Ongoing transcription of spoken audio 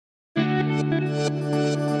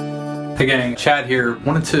Hey gang, Chad here.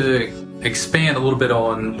 Wanted to expand a little bit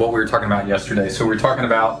on what we were talking about yesterday. So we were talking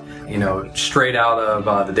about, straight out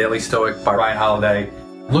of The Daily Stoic by Ryan Holiday,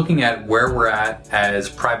 looking at where we're at as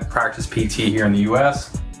private practice PT here in the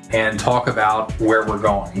US and talk about where we're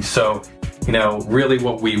going. So, really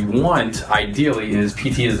what we want ideally is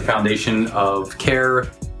PT is the foundation of care,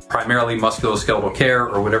 primarily musculoskeletal care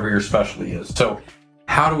or whatever your specialty is. So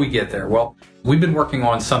how do we get there? Well, we've been working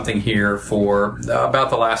on something here for about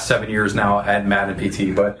the last 7 years now at Madden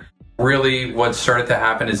PT, but really what started to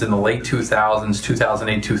happen is in the late 2000s,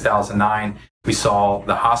 2008, 2009, we saw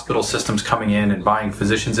the hospital systems coming in and buying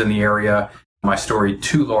physicians in the area. My story,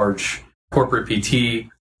 two large corporate PT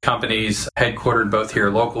companies headquartered both here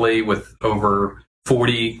locally with over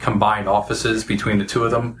 40 combined offices between the two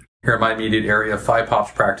of them here in my immediate area, 5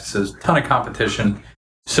 POPs practices, ton of competition.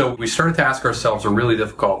 So we started to ask ourselves a really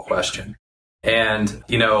difficult question. And,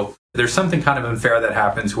 there's something kind of unfair that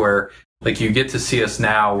happens where, you get to see us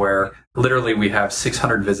now where literally we have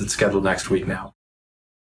 600 visits scheduled next week now.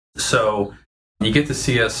 So you get to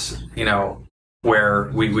see us,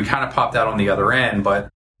 where we kind of popped out on the other end,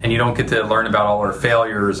 and you don't get to learn about all our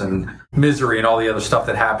failures and misery and all the other stuff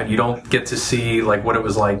that happened. You don't get to see what it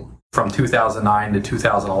was like from 2009 to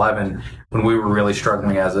 2011 when we were really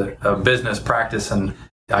struggling as a business practice. And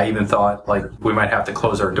I even thought we might have to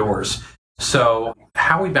close our doors. So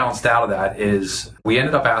how we bounced out of that is we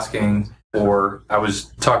ended up asking, or I was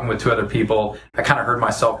talking with 2 other people. I kind of heard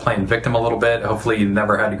myself playing victim a little bit. Hopefully you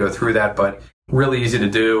never had to go through that, but really easy to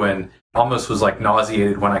do and almost was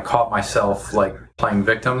nauseated when I caught myself playing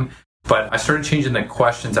victim. But I started changing the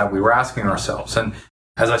questions that we were asking ourselves. And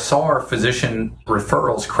as I saw our physician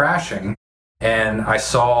referrals crashing and I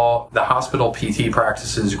saw the hospital PT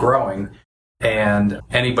practices growing and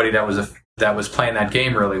anybody that was playing that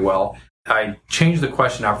game really well, I changed the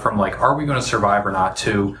question out from are we going to survive or not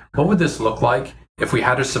to what would this look like if we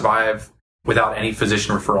had to survive without any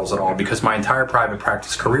physician referrals at all? Because my entire private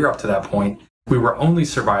practice career up to that point, we were only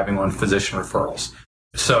surviving on physician referrals.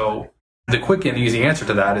 So the quick and easy answer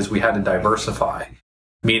to that is we had to diversify,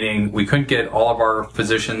 meaning we couldn't get all of our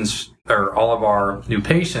physicians or all of our new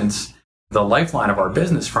patients, the lifeline of our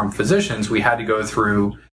business from physicians. We had to go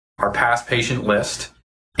through our past patient list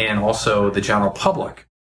and also the general public.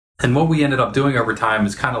 And what we ended up doing over time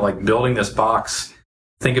is kind of building this box.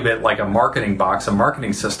 Think of it like a marketing box, a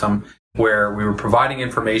marketing system where we were providing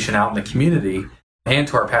information out in the community and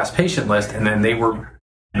to our past patient list. And then they were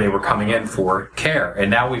coming in for care.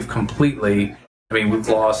 And now we've we've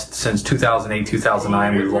lost since 2008,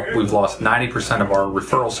 2009, we've lost 90% of our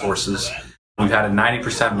referral sources. We've had a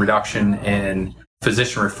 90% reduction in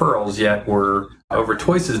physician referrals, yet we're over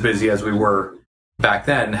twice as busy as we were back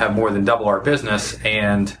then, have more than double our business,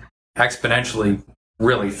 and exponentially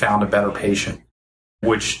really found a better patient,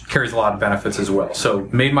 which carries a lot of benefits as well. So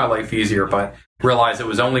made my life easier, but realized it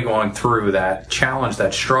was only going through that challenge,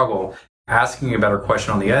 that struggle, asking a better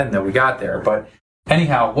question on the end that we got there. But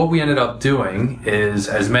anyhow, what we ended up doing is,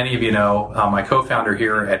 as many of you know, my co-founder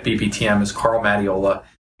here at BPTM is Carl Mattiola.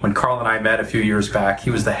 When Carl and I met a few years back,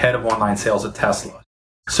 he was the head of online sales at Tesla.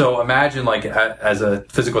 So imagine as a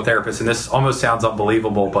physical therapist, and this almost sounds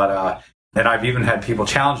unbelievable, but and I've even had people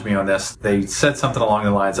challenge me on this. They said something along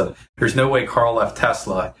the lines of, there's no way Carl left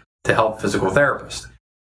Tesla to help physical therapists.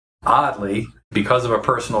 Oddly, because of a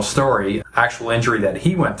personal story, actual injury that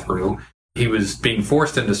he went through, he was being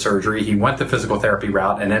forced into surgery. He went the physical therapy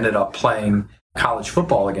route and ended up playing college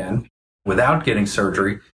football again without getting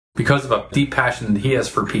surgery because of a deep passion that he has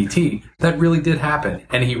for PT. That really did happen.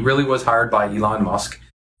 And he really was hired by Elon Musk.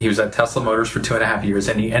 He was at Tesla Motors for 2.5 years,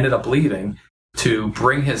 and he ended up leaving to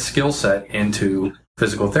bring his skill set into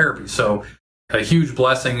physical therapy. So a huge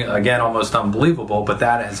blessing, again, almost unbelievable, but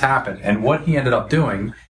that has happened. And what he ended up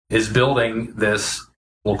doing is building this,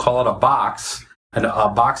 we'll call it a box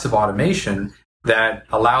of automation that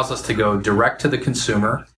allows us to go direct to the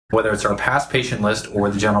consumer, whether it's our past patient list or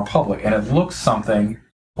the general public. And it looks something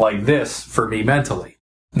like this for me mentally.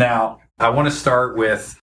 Now, I want to start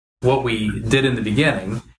with what we did in the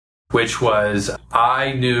beginning, which was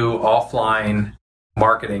I knew offline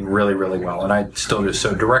marketing really, really well, and I still do.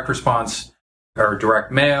 So direct response or direct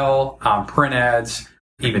mail, print ads,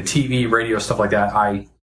 even TV, radio, stuff like that, I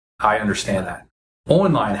understand that.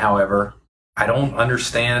 Online, however, I don't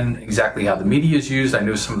understand exactly how the media is used. I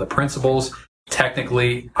know some of the principles.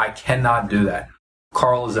 Technically, I cannot do that.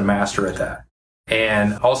 Carl is a master at that.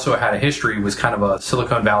 And also had a history, was kind of a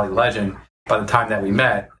Silicon Valley legend by the time that we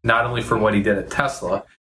met, not only for what he did at Tesla,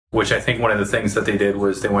 which I think one of the things that they did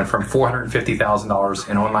was they went from $450,000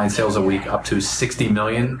 in online sales a week up to $60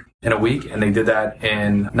 million in a week, and they did that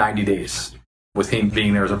in 90 days with him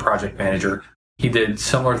being there as a project manager. He did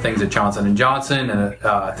similar things at Johnson & Johnson and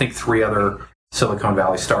I think 3 other Silicon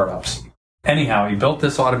Valley startups. Anyhow, he built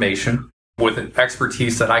this automation with an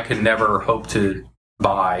expertise that I could never hope to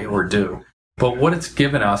buy or do. But what it's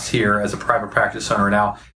given us here as a private practice owner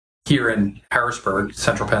now here in Harrisburg,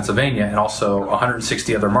 central Pennsylvania, and also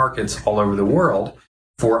 160 other markets all over the world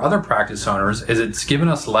for other practice owners is it's given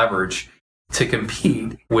us leverage to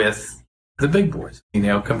compete with the big boys,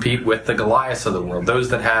 compete with the Goliaths of the world, those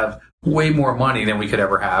that have way more money than we could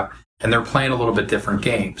ever have, and they're playing a little bit different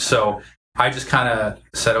game. So I just kind of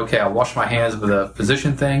said, okay, I'll wash my hands of the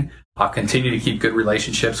physician thing. I'll continue to keep good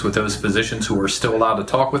relationships with those physicians who are still allowed to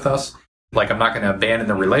talk with us. Like, I'm not going to abandon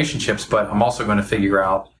the relationships, but I'm also going to figure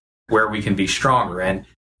out where we can be stronger. And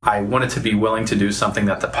I wanted to be willing to do something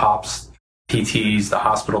that the POPs, PTs, the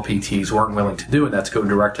hospital PTs weren't willing to do, and that's go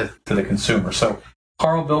direct to the consumer. So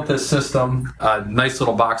Carl built this system, a nice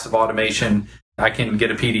little box of automation. I can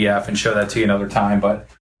get a PDF and show that to you another time. But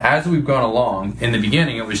as we've gone along, in the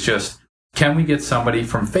beginning, it was just, can we get somebody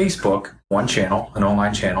from Facebook, one channel, an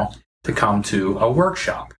online channel, to come to a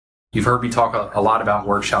workshop? You've heard me talk a lot about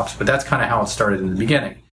workshops, but that's kind of how it started in the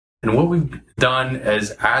beginning. And what we've done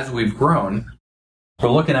is, as we've grown, we're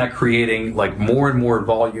looking at creating like more and more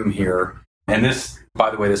volume here. And this, by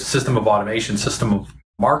the way, this system of automation, system of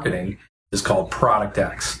marketing is called Product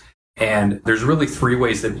X. And there's really 3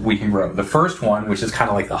 ways that we can grow. The first one, which is kind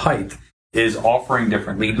of like the height, is offering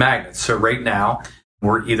different lead magnets. So right now,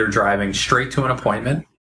 we're either driving straight to an appointment,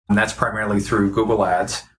 and that's primarily through Google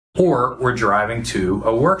Ads, or we're driving to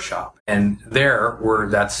a workshop, and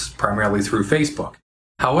that's primarily through Facebook.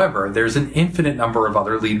 However, there's an infinite number of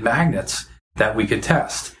other lead magnets that we could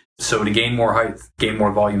test. So to gain more height, gain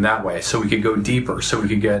more volume that way. So we could go deeper. So we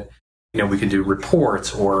could get, we could do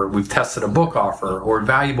reports, or we've tested a book offer, or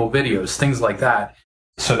valuable videos, things like that.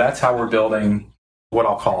 So that's how we're building what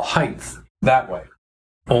I'll call height that way.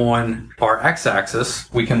 On our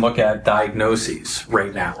x-axis, we can look at diagnoses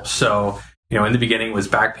right now. So, in the beginning was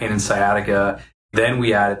back pain and sciatica. Then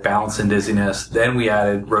we added balance and dizziness. Then we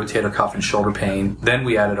added rotator cuff and shoulder pain. Then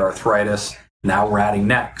we added arthritis. Now we're adding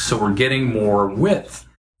neck. So we're getting more width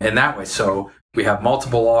in that way. So we have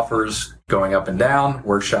multiple offers going up and down,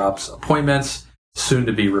 workshops, appointments, soon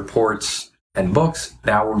to be reports and books.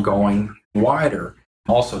 Now we're going wider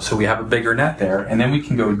also. So we have a bigger net there. And then we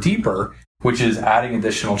can go deeper, which is adding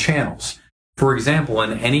additional channels. For example,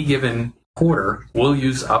 in any given quarter, we'll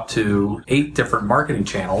use up to 8 different marketing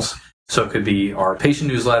channels. So it could be our patient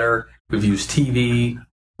newsletter. We've used TV,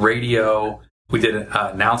 radio. We did an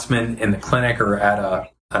announcement in the clinic or at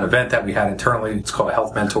an event that we had internally. It's called a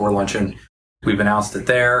Health Mentor Luncheon. We've announced it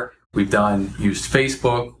there. We've used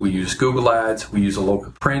Facebook. We use Google Ads. We use a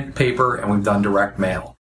local print paper, and we've done direct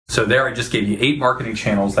mail. So there I just gave you 8 marketing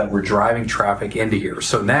channels that were driving traffic into here.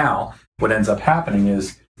 So now what ends up happening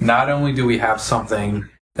is not only do we have something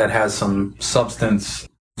that has some substance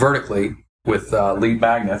vertically with lead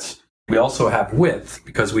magnets, we also have width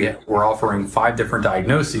because we're offering 5 different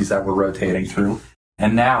diagnoses that we're rotating through.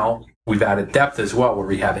 And now we've added depth as well, where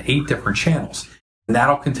we have 8 different channels. And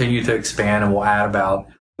that'll continue to expand, and we'll add about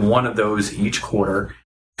 1 of those each quarter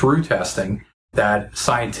through testing that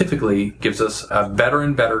scientifically gives us a better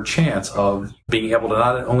and better chance of being able to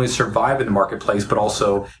not only survive in the marketplace, but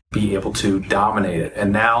also be able to dominate it.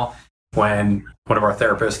 And now when one of our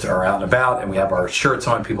therapists are out and about and we have our shirts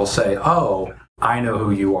on, people say, "Oh, I know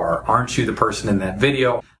who you are. Aren't you the person in that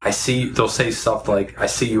video? They'll say stuff like, I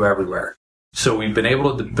see you everywhere." So we've been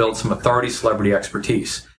able to build some authority, celebrity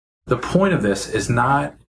expertise. The point of this is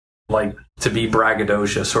not like to be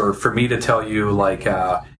braggadocious or for me to tell you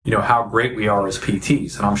how great we are as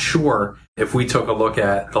PTs. And I'm sure if we took a look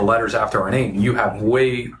at the letters after our name, you have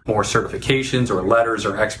way more certifications or letters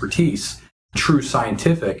or expertise, true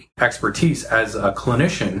scientific expertise as a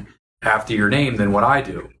clinician after your name than what I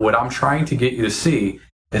do. What I'm trying to get you to see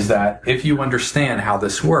is that if you understand how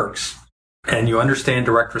this works and you understand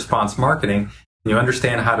direct response marketing, you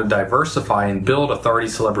understand how to diversify and build authority,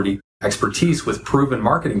 celebrity expertise with proven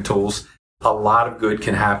marketing tools, a lot of good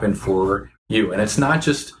can happen for you. And it's not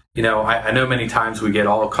just, I know many times we get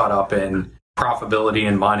all caught up in profitability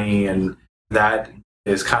and money, and that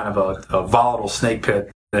is kind of a volatile snake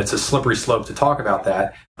pit. And it's a slippery slope to talk about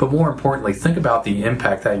that. But more importantly, think about the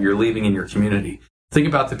impact that you're leaving in your community. Think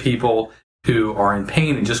about the people who are in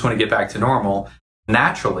pain and just want to get back to normal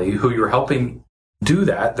naturally, who you're helping do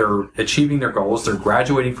that. They're achieving their goals. They're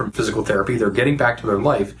graduating from physical therapy. They're getting back to their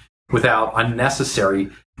life without unnecessary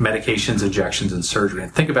medications, injections, and surgery.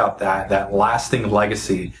 And think about that lasting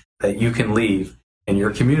legacy that you can leave in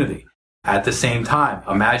your community. At the same time,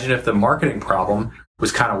 imagine if the marketing problem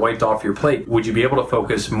was kind of wiped off your plate. Would you be able to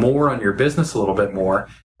focus more on your business a little bit more,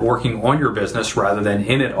 working on your business rather than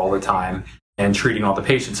in it all the time and treating all the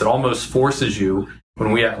patients? It almost forces you,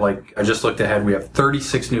 when we have, like, I just looked ahead, we have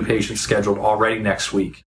 36 new patients scheduled already next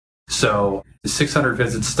week. So 600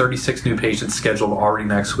 visits, 36 new patients scheduled already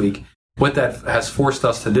next week. What that has forced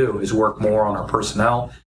us to do is work more on our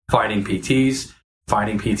personnel, finding PTs,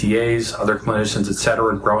 finding PTAs, other clinicians,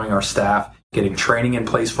 etc., growing our staff, getting training in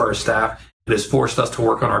place for our staff. It has forced us to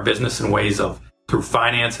work on our business in ways of through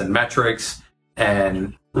finance and metrics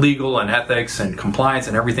and legal and ethics and compliance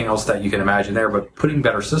and everything else that you can imagine there, but putting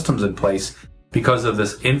better systems in place because of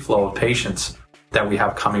this inflow of patients that we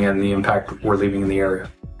have coming in and the impact we're leaving in the area.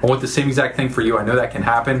 I want the same exact thing for you. I know that can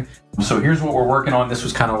happen. So here's what we're working on. This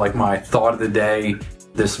was kind of like my thought of the day,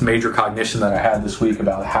 this major cognition that I had this week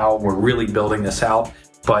about how we're really building this out.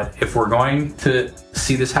 But if we're going to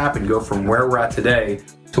see this happen, go from where we're at today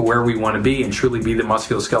to where we want to be and truly be the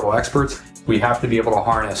musculoskeletal experts, we have to be able to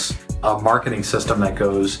harness a marketing system that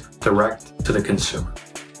goes direct to the consumer.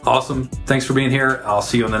 Awesome. Thanks for being here. I'll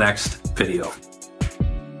see you in the next video.